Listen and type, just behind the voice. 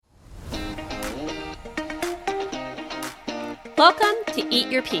Welcome to Eat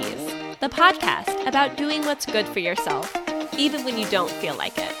Your Peas, the podcast about doing what's good for yourself, even when you don't feel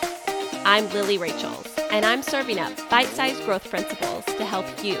like it. I'm Lily Rachels, and I'm serving up bite-sized growth principles to help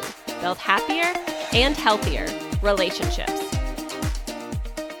you build happier and healthier relationships.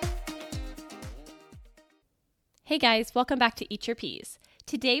 Hey guys, welcome back to Eat Your Peas.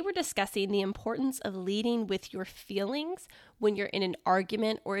 Today we're discussing the importance of leading with your feelings when you're in an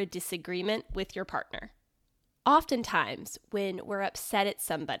argument or a disagreement with your partner. Oftentimes, when we're upset at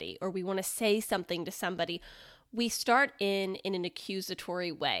somebody or we want to say something to somebody, we start in an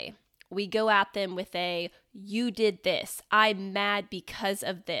accusatory way. We go at them with you did this, I'm mad because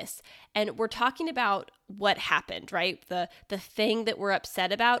of this. And we're talking about what happened, right? The thing that we're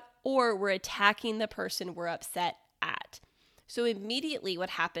upset about, or we're attacking the person we're upset at. So immediately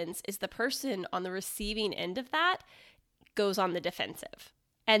what happens is the person on the receiving end of that goes on the defensive.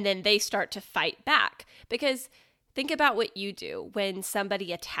 And then they start to fight back, because think about what you do when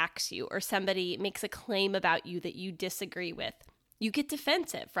somebody attacks you or somebody makes a claim about you that you disagree with. You get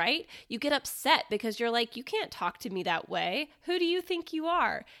defensive, right? You get upset because you're like, you can't talk to me that way. Who do you think you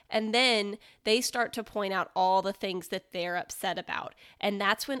are? And then they start to point out all the things that they're upset about. And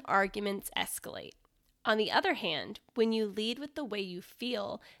that's when arguments escalate. On the other hand, when you lead with the way you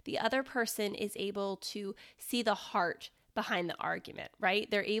feel, the other person is able to see the heart behind the argument, right?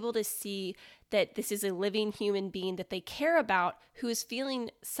 They're able to see that this is a living human being that they care about who is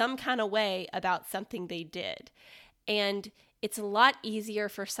feeling some kind of way about something they did. And it's a lot easier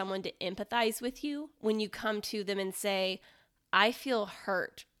for someone to empathize with you when you come to them and say, I feel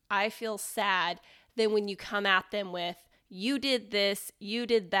hurt, I feel sad, than when you come at them with, you did this, you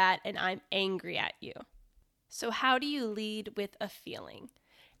did that, and I'm angry at you. So how do you lead with a feeling?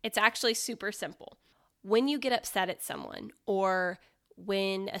 It's actually super simple. When you get upset at someone or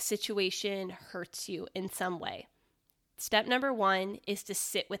when a situation hurts you in some way, step number one is to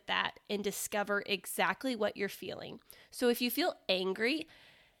sit with that and discover exactly what you're feeling. So if you feel angry,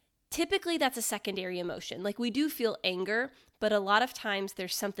 typically that's a secondary emotion. Like, we do feel anger, but a lot of times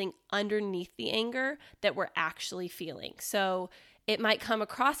there's something underneath the anger that we're actually feeling. So it might come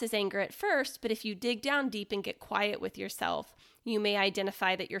across as anger at first, but if you dig down deep and get quiet with yourself, you may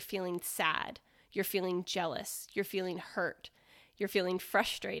identify that you're feeling sad. You're feeling jealous, you're feeling hurt, you're feeling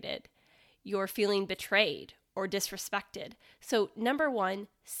frustrated, you're feeling betrayed or disrespected. So number one,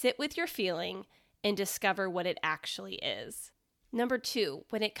 sit with your feeling and discover what it actually is. Number two,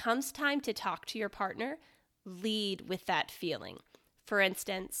 when it comes time to talk to your partner, lead with that feeling. For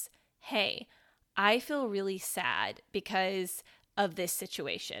instance, hey, I feel really sad because of this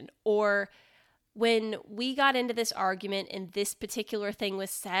situation, or when we got into this argument and this particular thing was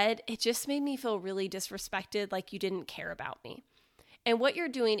said, it just made me feel really disrespected, like you didn't care about me. And what you're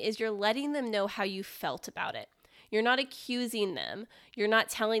doing is you're letting them know how you felt about it. You're not accusing them. You're not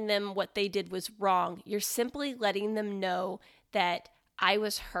telling them what they did was wrong. You're simply letting them know that I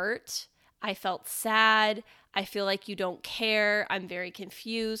was hurt. I felt sad. I feel like you don't care. I'm very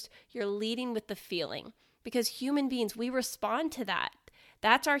confused. You're leading with the feeling, because human beings, we respond to that.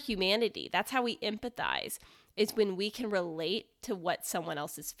 That's our humanity. That's how we empathize, is when we can relate to what someone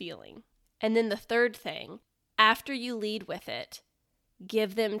else is feeling. And then the third thing, after you lead with it,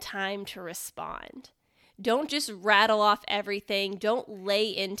 give them time to respond. Don't just rattle off everything. Don't lay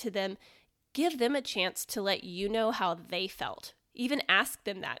into them. Give them a chance to let you know how they felt. Even ask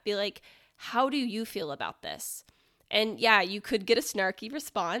them that. Be like, how do you feel about this? And yeah, you could get a snarky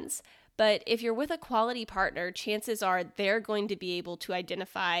response, but if you're with a quality partner, chances are they're going to be able to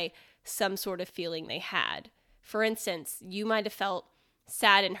identify some sort of feeling they had. For instance, you might have felt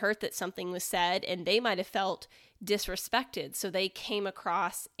sad and hurt that something was said, and they might have felt disrespected, so they came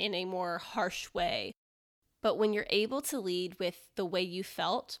across in a more harsh way. But when you're able to lead with the way you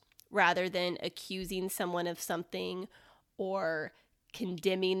felt, rather than accusing someone of something or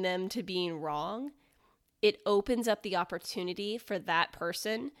condemning them to being wrong, it opens up the opportunity for that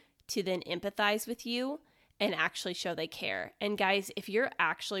person to then empathize with you and actually show they care. And guys, if you're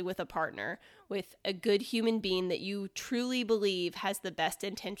actually with a partner, with a good human being that you truly believe has the best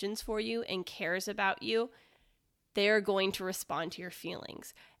intentions for you and cares about you, they're going to respond to your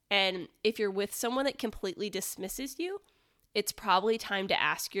feelings. And if you're with someone that completely dismisses you, it's probably time to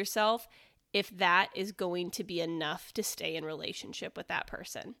ask yourself if that is going to be enough to stay in relationship with that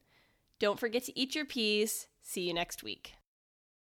person. Don't forget to eat your peas. See you next week.